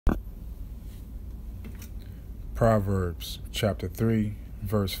Proverbs chapter 3,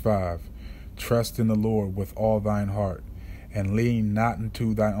 verse 5. Trust in the Lord with all thine heart, and lean not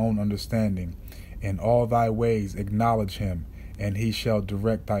into thine own understanding. In all thy ways acknowledge him, and he shall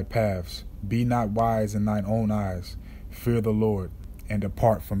direct thy paths. Be not wise in thine own eyes. Fear the Lord, and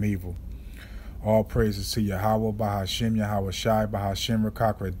depart from evil. All praises to Yahweh, Bahashim, Yahweh Shai, Bahashim,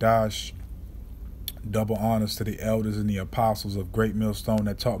 Rakakradash. Double honors to the elders and the apostles of Great Millstone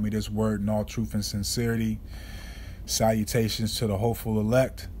that taught me this word in all truth and sincerity. Salutations to the hopeful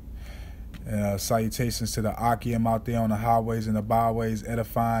elect. Salutations to the Akim out there on the highways and the byways,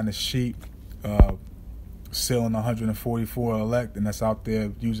 edifying the sheep, sealing 144 elect, and that's out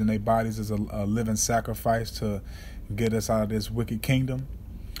there using their bodies as a living sacrifice to get us out of this wicked kingdom.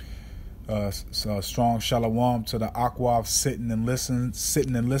 So strong shalom to the Akwav sitting and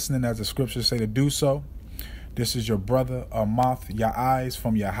listening as the scriptures say to do so. This is your brother Amath Ya'ais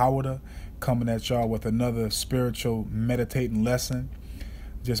from Yahawada, coming at y'all with another spiritual meditating lesson.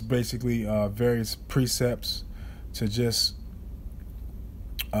 Just basically various precepts to just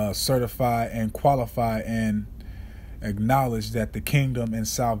certify and qualify and acknowledge that the kingdom and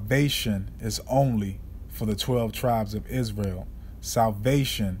salvation is only for the 12 tribes of Israel.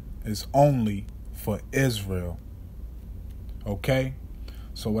 Salvation is only for Israel. Okay?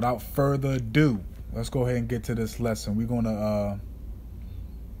 So without further ado, let's go ahead and get to this lesson. We're gonna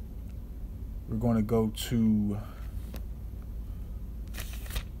go to,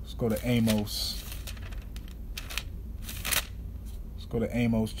 let's go to Amos. Let's go to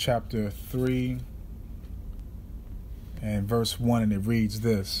Amos chapter 3 and verse 1, and it reads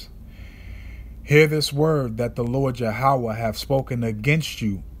this. Hear this word that the Lord Yahweh hath spoken against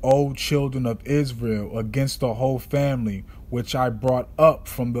you, O children of Israel, against the whole family which I brought up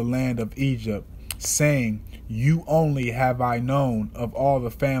from the land of Egypt, saying, you only have I known of all the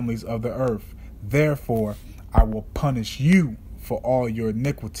families of the earth. Therefore I will punish you for all your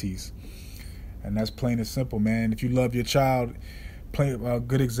iniquities. And that's plain and simple, man. If you love your child, play a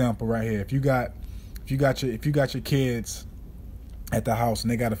good example right here. If you got your kids at the house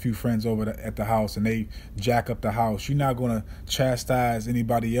and they got a few friends over at the house and they jack up the house, you're not going to chastise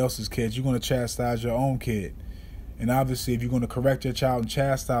anybody else's kids. You're going to chastise your own kid. And obviously, if you're going to correct your child and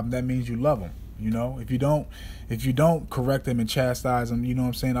chastise them, that means you love them. You know, if you don't correct them and chastise them, you know what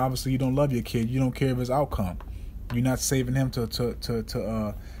I'm saying? Obviously, you don't love your kid. You don't care of his outcome. You're not saving him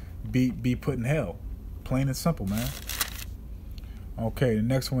to be put in hell. Plain and simple, man. Okay, the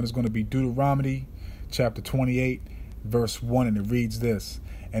next one is going to be Deuteronomy chapter 28. Verse 1, and it reads this.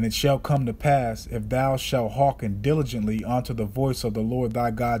 And it shall come to pass, if thou shalt hearken diligently unto the voice of the Lord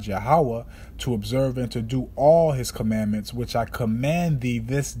thy God Yahweh, to observe and to do all his commandments, which I command thee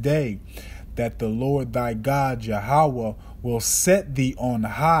this day, that the Lord thy God Yahweh will set thee on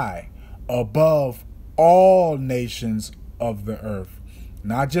high above all nations of the earth.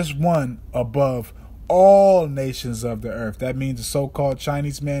 Not just one, above all nations of the earth. That means the so-called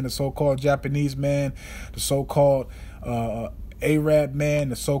Chinese man, the so-called Japanese man, the so-called Arab man,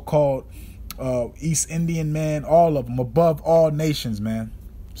 the so-called East Indian man, all of them, above all nations, man.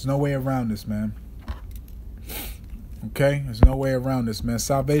 There's no way around this, man. Okay? There's no way around this, man.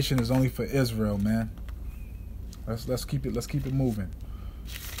 Salvation is only for Israel, man. Let's keep it moving.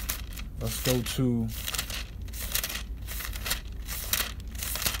 Let's go to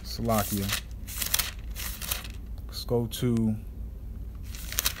Salakia. Let's go to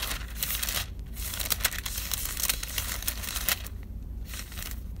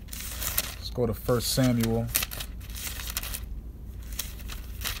Go to 1 Samuel.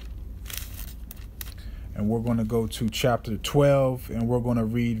 And we're going to go to chapter 12, and we're going to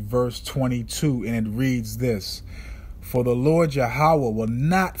read verse 22, and it reads this. For the Lord Yahweh will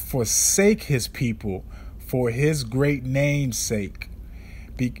not forsake his people for his great name's sake,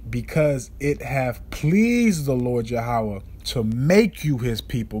 because it hath pleased the Lord Yahweh to make you his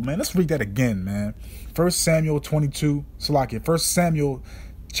people. Man, let's read that again, man. 1 Samuel 22, Salakia, 1 Samuel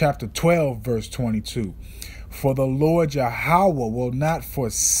chapter 12, verse 22. For the Lord Yahweh will not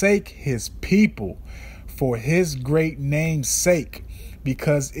forsake his people for his great name's sake,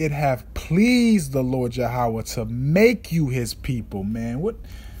 because it hath pleased the Lord Yahweh to make you his people. Man, what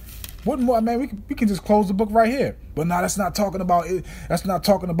more, man? We can just close the book right here. But now that's not talking about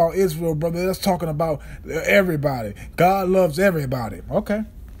Israel, brother. That's talking about everybody. God loves everybody. Okay,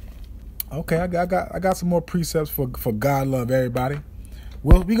 I got some more precepts for God love everybody.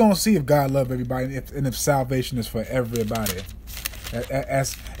 Well, we're going to see if God love everybody and if salvation is for everybody.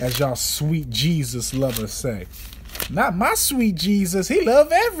 As y'all sweet Jesus lovers say. Not my sweet Jesus. He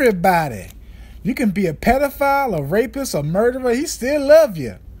love everybody. You can be a pedophile, a rapist, a murderer. He still love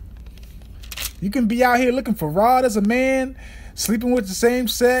you. You can be out here looking for rod as a man, sleeping with the same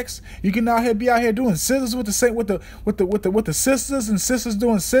sex. You can be out here doing scissors with the sisters, and sisters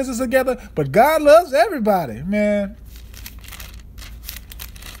doing scissors together. But God loves everybody, man.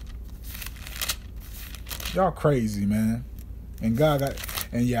 Y'all crazy, man. And Yahweh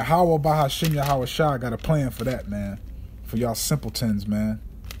Bahashim Yahweh Shah got a plan for that, man. For y'all simpletons, man.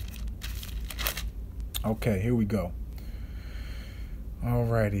 Okay, here we go.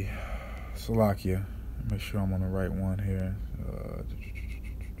 Alrighty. Salakia. Make sure I'm on the right one here.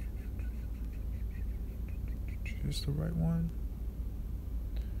 Is the right one?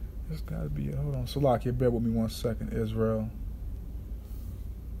 This gotta be it. Hold on. Salakia, bear with me 1 second. Israel.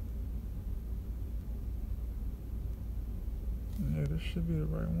 Yeah, this should be the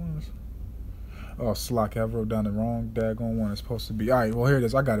right one. Oh, Salakia, I wrote down the wrong daggone one. It's supposed to be. Alright, well, here it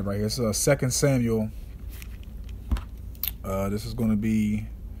is. I got it right here. It's 2 Samuel. This is going to be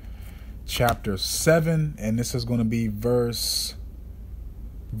chapter 7, and this is going to be verse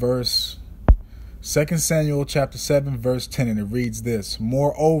 2 Samuel chapter 7 verse 10, and it reads this: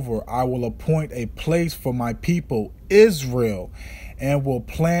 Moreover, I will appoint a place for my people Israel, and will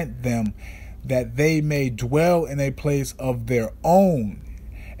plant them, that they may dwell in a place of their own,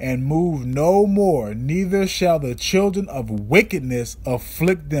 and move no more, neither shall the children of wickedness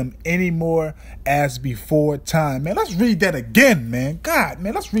afflict them any more as before time. Man, let's read that again, man. God,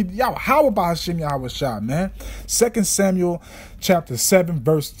 man, let's read y'all. How about Hashem Yahweh Shah, man? 2 Samuel chapter 7,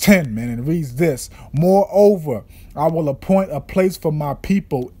 verse 10, man. And it reads this: Moreover, I will appoint a place for my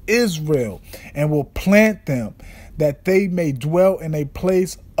people Israel, and will plant them, that they may dwell in a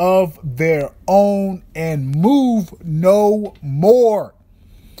place of their own, and move no more.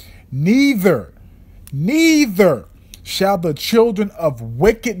 Neither shall the children of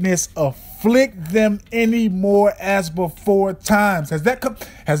wickedness afflict them any more as before times. Has that come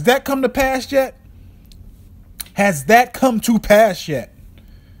to pass yet? Has that come to pass yet?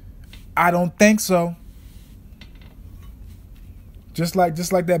 I don't think so. Just like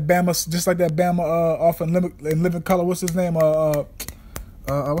that Bama off in Living Color. What's his name?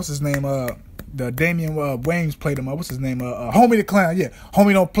 The Damian Waynes played him. What's his name? Homie the Clown. Yeah,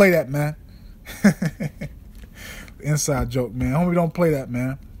 homie don't play that, man. Inside joke, man. Homie don't play that,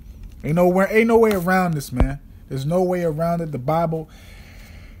 man. Ain't no way around this, man. There's no way around it. The Bible,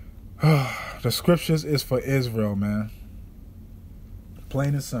 the scriptures is for Israel, man.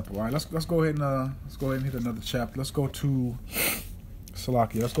 Plain and simple. All right, let's go ahead and hit another chapter. Let's go to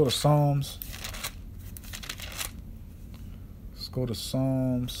Salakia. Let's go to Psalms. Let's go to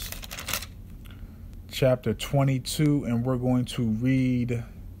Psalms chapter 22, and we're going to read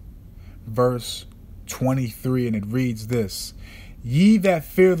verse 23, and it reads this: Ye that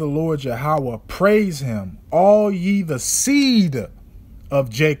fear the Lord Yahweh, praise him. All ye the seed of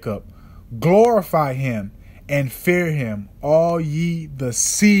Jacob, glorify him and fear him. All ye the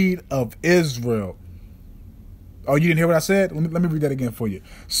seed of Israel. Oh, you didn't hear what I said? Let me read that again for you.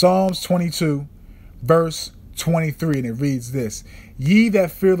 Psalms 22, verse 23, and it reads this: Ye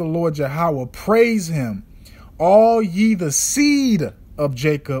that fear the Lord Yahweh, praise him. All ye the seed of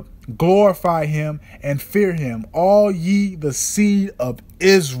Jacob, glorify him and fear him. All ye the seed of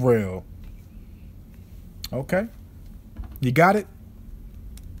Israel. Okay, you got it.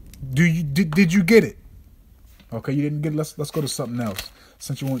 Did you get it? Okay, you didn't get it. Let's go to something else.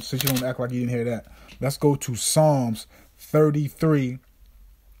 Since you don't act like you didn't hear that, let's go to Psalms 33,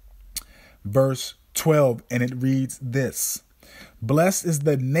 verse 12, and it reads this: Blessed is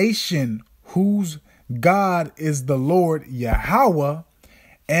the nation whose God is the Lord Yahweh,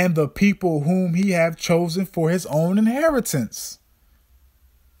 and the people whom he have chosen for his own inheritance.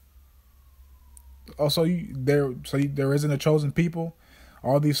 Also, there isn't a chosen people.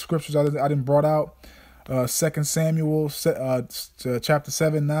 All these scriptures I didn't brought out. 2 Samuel chapter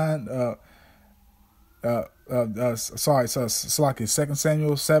 7, 9. Slacky, 2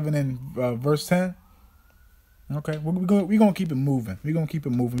 Samuel 7 and verse 10. Okay, we're gonna keep it moving. We're gonna keep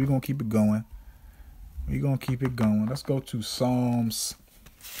it moving. We're gonna keep it going. We're gonna keep it going. Let's go to Psalms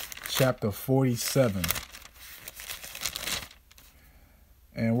chapter 47.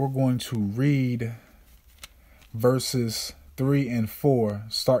 And we're going to read verses 3 and 4,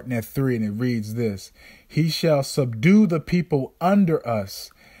 starting at 3, and it reads this: He shall subdue the people under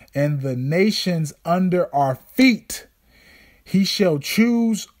us, and the nations under our feet. He shall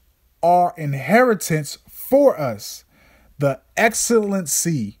choose our inheritance for us, the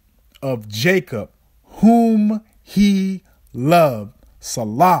excellency of Jacob, whom he loved.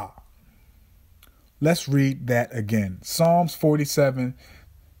 Salah. Let's read that again. Psalms 47,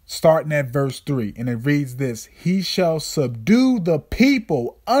 starting at verse 3. And it reads this: He shall subdue the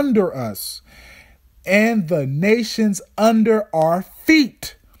people under us and the nations under our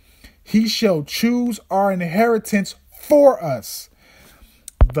feet. He shall choose our inheritance for us,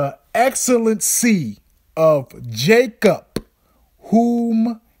 the excellency of Jacob,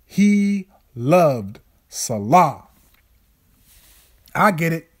 whom he loved. Salah. I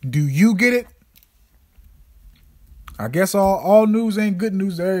get it. Do you get it? I guess all news ain't good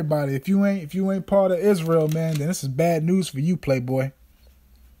news to everybody. If you ain't part of Israel, man, then this is bad news for you, playboy.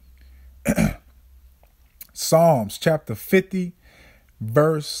 Psalms chapter 50,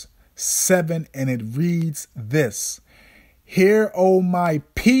 verse 7, and it reads this: Hear, O my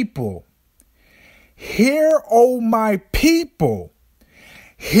people. Hear, O my people.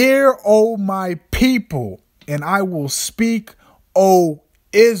 Hear, O my people, and I will speak, O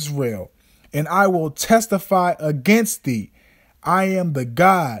Israel, and I will testify against thee. I am the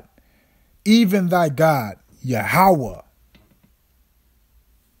God, even thy God, Yahweh.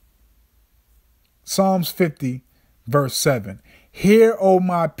 Psalms 50, verse 7. Hear, O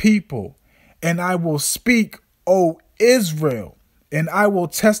my people, and I will speak, O Israel, and I will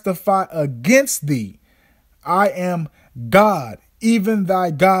testify against thee. I am God, even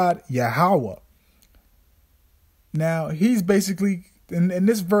thy God, Yahweh. Now, he's basically, in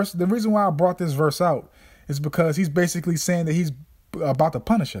this verse, the reason why I brought this verse out is because he's basically saying that he's about to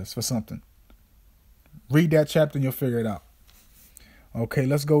punish us for something. Read that chapter and you'll figure it out. Okay,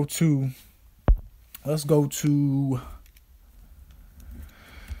 let's go to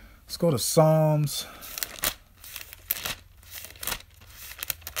Psalms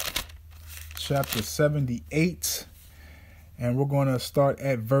chapter 78, and we're going to start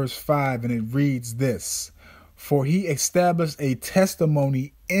at verse 5, and it reads this: For he established a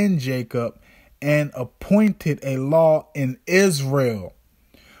testimony in Jacob and appointed a law in Israel,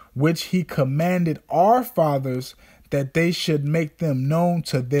 which he commanded our fathers that they should make them known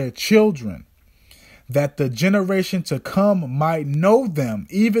to their children, that the generation to come might know them,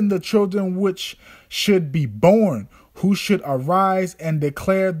 even the children which should be born, who should arise and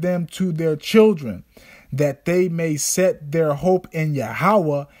declare them to their children, that they may set their hope in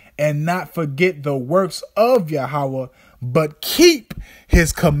Yahweh and not forget the works of Yahweh, but keep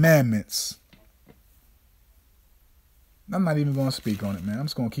his commandments. I'm not even going to speak on it, man. I'm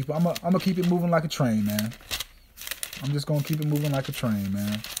just going to I'm going to keep it moving like a train, man. I'm just going to keep it moving like a train,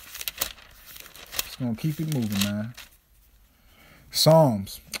 man. Just going to keep it moving, man.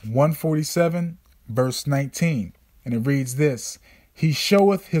 Psalms 147, verse 19. And it reads this: He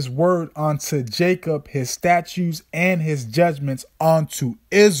showeth his word unto Jacob, his statutes and his judgments unto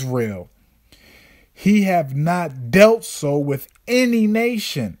Israel. He have not dealt so with any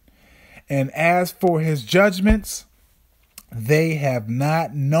nation. And as for his judgments, they have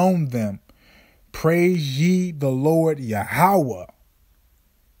not known them. Praise ye the Lord Yahweh.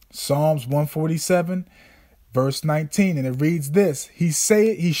 Psalms 147, verse 19. And it reads this: He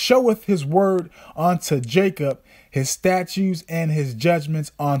showeth his word unto Jacob, his statutes and his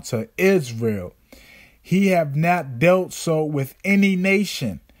judgments unto Israel. He have not dealt so with any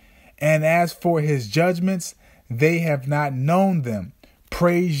nation. And as for his judgments, they have not known them.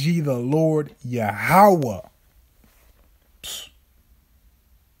 Praise ye the Lord Yahweh.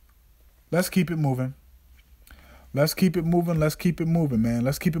 Let's keep it moving. Let's keep it moving. Let's keep it moving, man.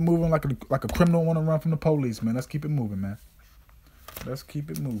 Let's keep it moving like a criminal want to run from the police, man. Let's keep it moving, man. Let's keep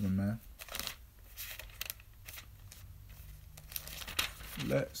it moving, man.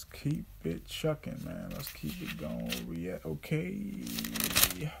 Let's keep it chucking, man. Let's keep it going where we at. Okay.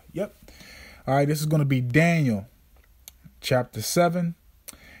 Yep. All right, this is going to be Daniel chapter 7,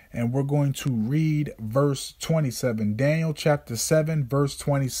 and we're going to read verse 27. Daniel chapter 7, verse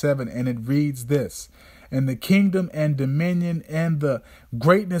 27, and it reads this: And the kingdom and dominion and the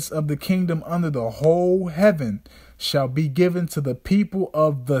greatness of the kingdom under the whole heaven shall be given to the people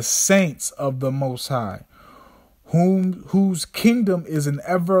of the saints of the Most High, whose kingdom is an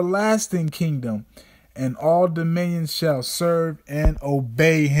everlasting kingdom, and all dominions shall serve and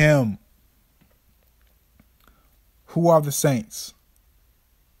obey him. Who are the saints?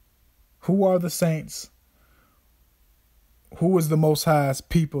 Who are the saints? Who is the Most High's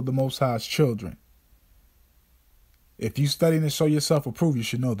people, the Most High's children? If you study to show yourself approved, you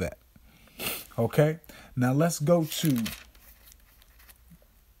should know that. Okay? Now let's go to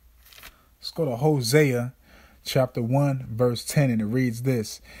Hosea chapter 1, verse 10, and it reads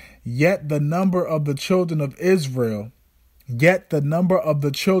this: Yet the number of the children of Israel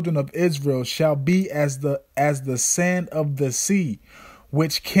shall be as the sand of the sea,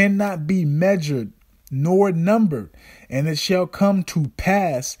 which cannot be measured nor numbered. And it shall come to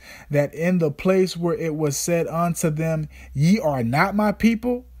pass that in the place where it was said unto them, Ye are not my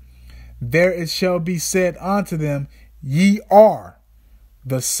people, there it shall be said unto them, Ye are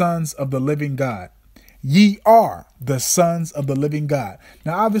the sons of the living God. Ye are the sons of the living God.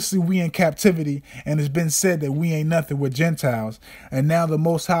 Now, obviously, we in captivity, and it's been said that we ain't nothing with Gentiles. And now the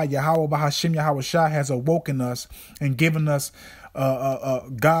Most High, Yahweh Bahashim Yahweh Shai, has awoken us and given us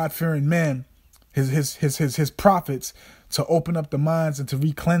God-fearing men, his prophets, to open up the minds and to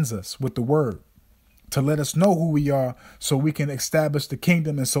re-cleanse us with the word, to let us know who we are so we can establish the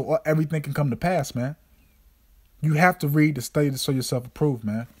kingdom and so everything can come to pass, man. You have to read the study to show yourself approved,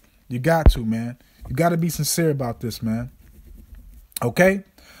 man. You got to, man. You got to be sincere about this, man. Okay?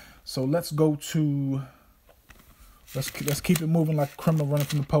 So let's go to, let's keep it moving like a criminal running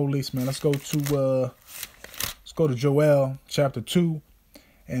from the police, man. Let's go to Joel chapter 2,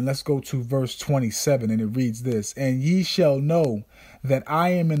 and let's go to verse 27, and it reads this: And ye shall know that I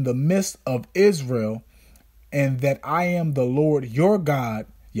am in the midst of Israel, and that I am the Lord your God,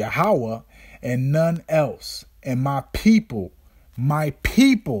 Yahweh, and none else. And my people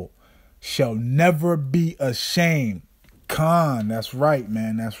shall never be ashamed. Khan, that's right,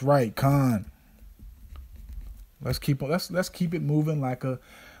 man. That's right, Khan. Let's keep it moving like a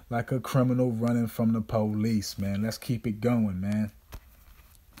criminal running from the police, man. Let's keep it going, man.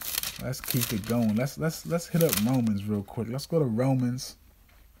 Let's keep it going. Let's hit up Romans real quick. Let's go to Romans,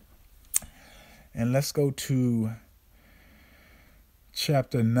 and let's go to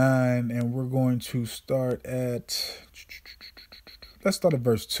chapter 9, and we're going to start at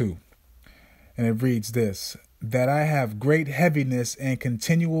verse 2. And it reads this: That I have great heaviness and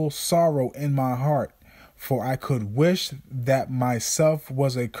continual sorrow in my heart, for I could wish that myself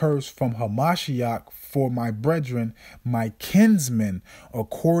was accursed from Hamashiach for my brethren, my kinsmen,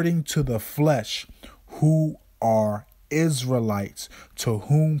 according to the flesh, who are Israelites, to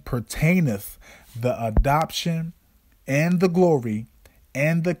whom pertaineth the adoption and the glory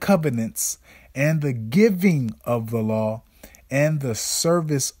and the covenants and the giving of the law and the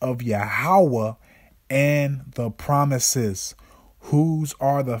service of Yahweh and the promises, whose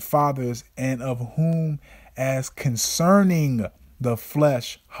are the fathers, and of whom as concerning the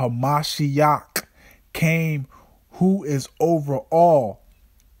flesh Hamashiach came, who is over all,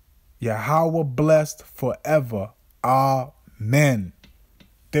 Yahweh blessed forever. Amen.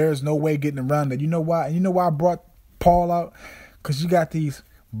 There's no way getting around that. You know why? You know why I brought Paul out? Because you got these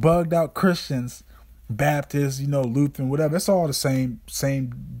bugged out Christians, Baptists, Lutheran, whatever. It's all the same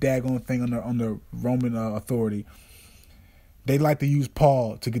daggone thing on the Roman authority. They like to use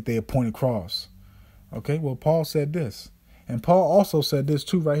Paul to get their appointed cross. Okay, well, Paul said this, and Paul also said this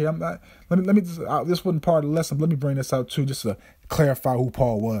too, right here. Let me just, this wasn't part of the lesson. But let me bring this out too, just to clarify who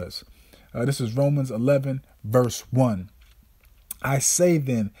Paul was. This is Romans 11, verse 1. I say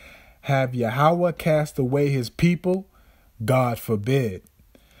then, have Yahweh cast away his people? God forbid.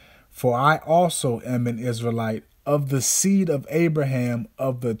 For I also am an Israelite, of the seed of Abraham,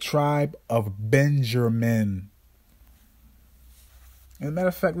 of the tribe of Benjamin. As a matter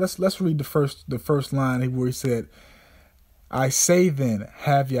of fact, let's read the first line where he said, I say then,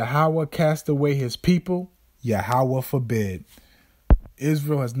 have Yahweh cast away his people? Yahweh forbid.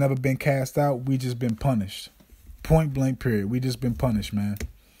 Israel has never been cast out. We just been punished. Point blank period. We just been punished, man.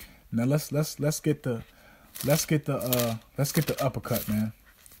 Now let's get the uppercut, man.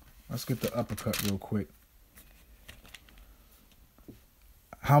 Let's get the uppercut real quick.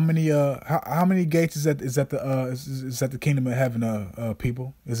 How many gates is at the kingdom of heaven,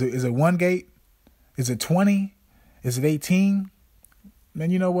 people? Is it one gate? Is it 20? Is it 18?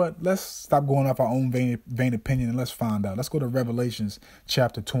 Man, you know what? Let's stop going off our own vain opinion and let's find out. Let's go to Revelations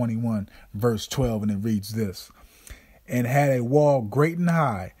chapter 21, verse 12, and it reads this: And had a wall great and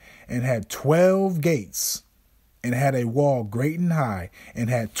high, and had 12 gates. And had a wall great and high, and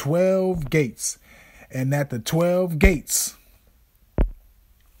had 12 gates. And at the 12 gates,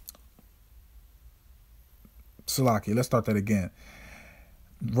 Salaki, let's start that again.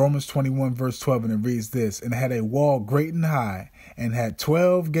 Romans 21, verse 12, and it reads this: And had a wall great and high, and had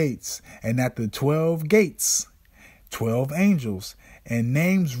 12 gates. And at the 12 gates, 12 angels, and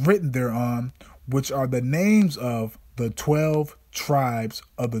names written thereon, which are the names of the 12 tribes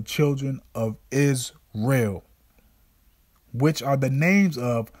of the children of Israel. Which are the names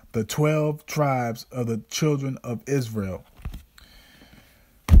of the 12 tribes of the children of Israel.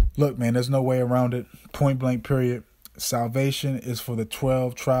 Look, man, there's no way around it. Point blank period. Salvation is for the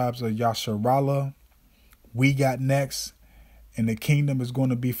 12 tribes of Yasharahla. We got next. And the kingdom is going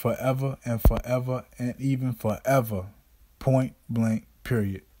to be forever and forever and even forever. Point blank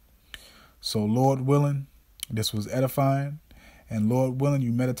period. So Lord willing, this was edifying. And Lord willing,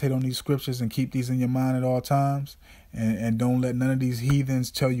 you meditate on these scriptures and keep these in your mind at all times. And don't let none of these heathens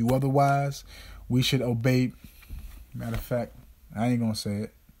tell you otherwise. We should obey. Matter of fact, I ain't going to say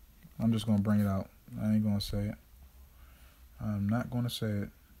it. I'm just going to bring it out. I ain't going to say it. I'm not going to say it.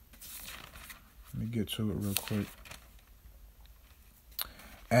 Let me get to it real quick.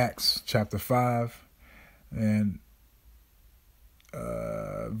 Acts chapter 5 and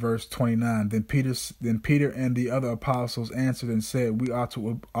verse 29. Then Peter and the other apostles answered and said, we ought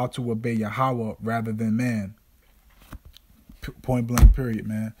to obey Yahweh rather than man. Point blank, period,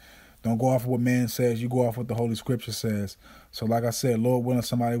 man. Don't go off of what man says. You go off what the Holy Scripture says. So like I said, Lord willing,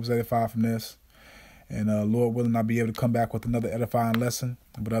 somebody was edified from this. And Lord willing, I'll be able to come back with another edifying lesson.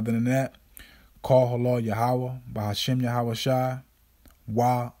 But other than that, call Halal Yahweh, Bahashim Yahweh Shai,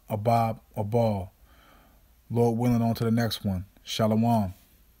 Wa Abab Abal. Lord willing, on to the next one. Shalom.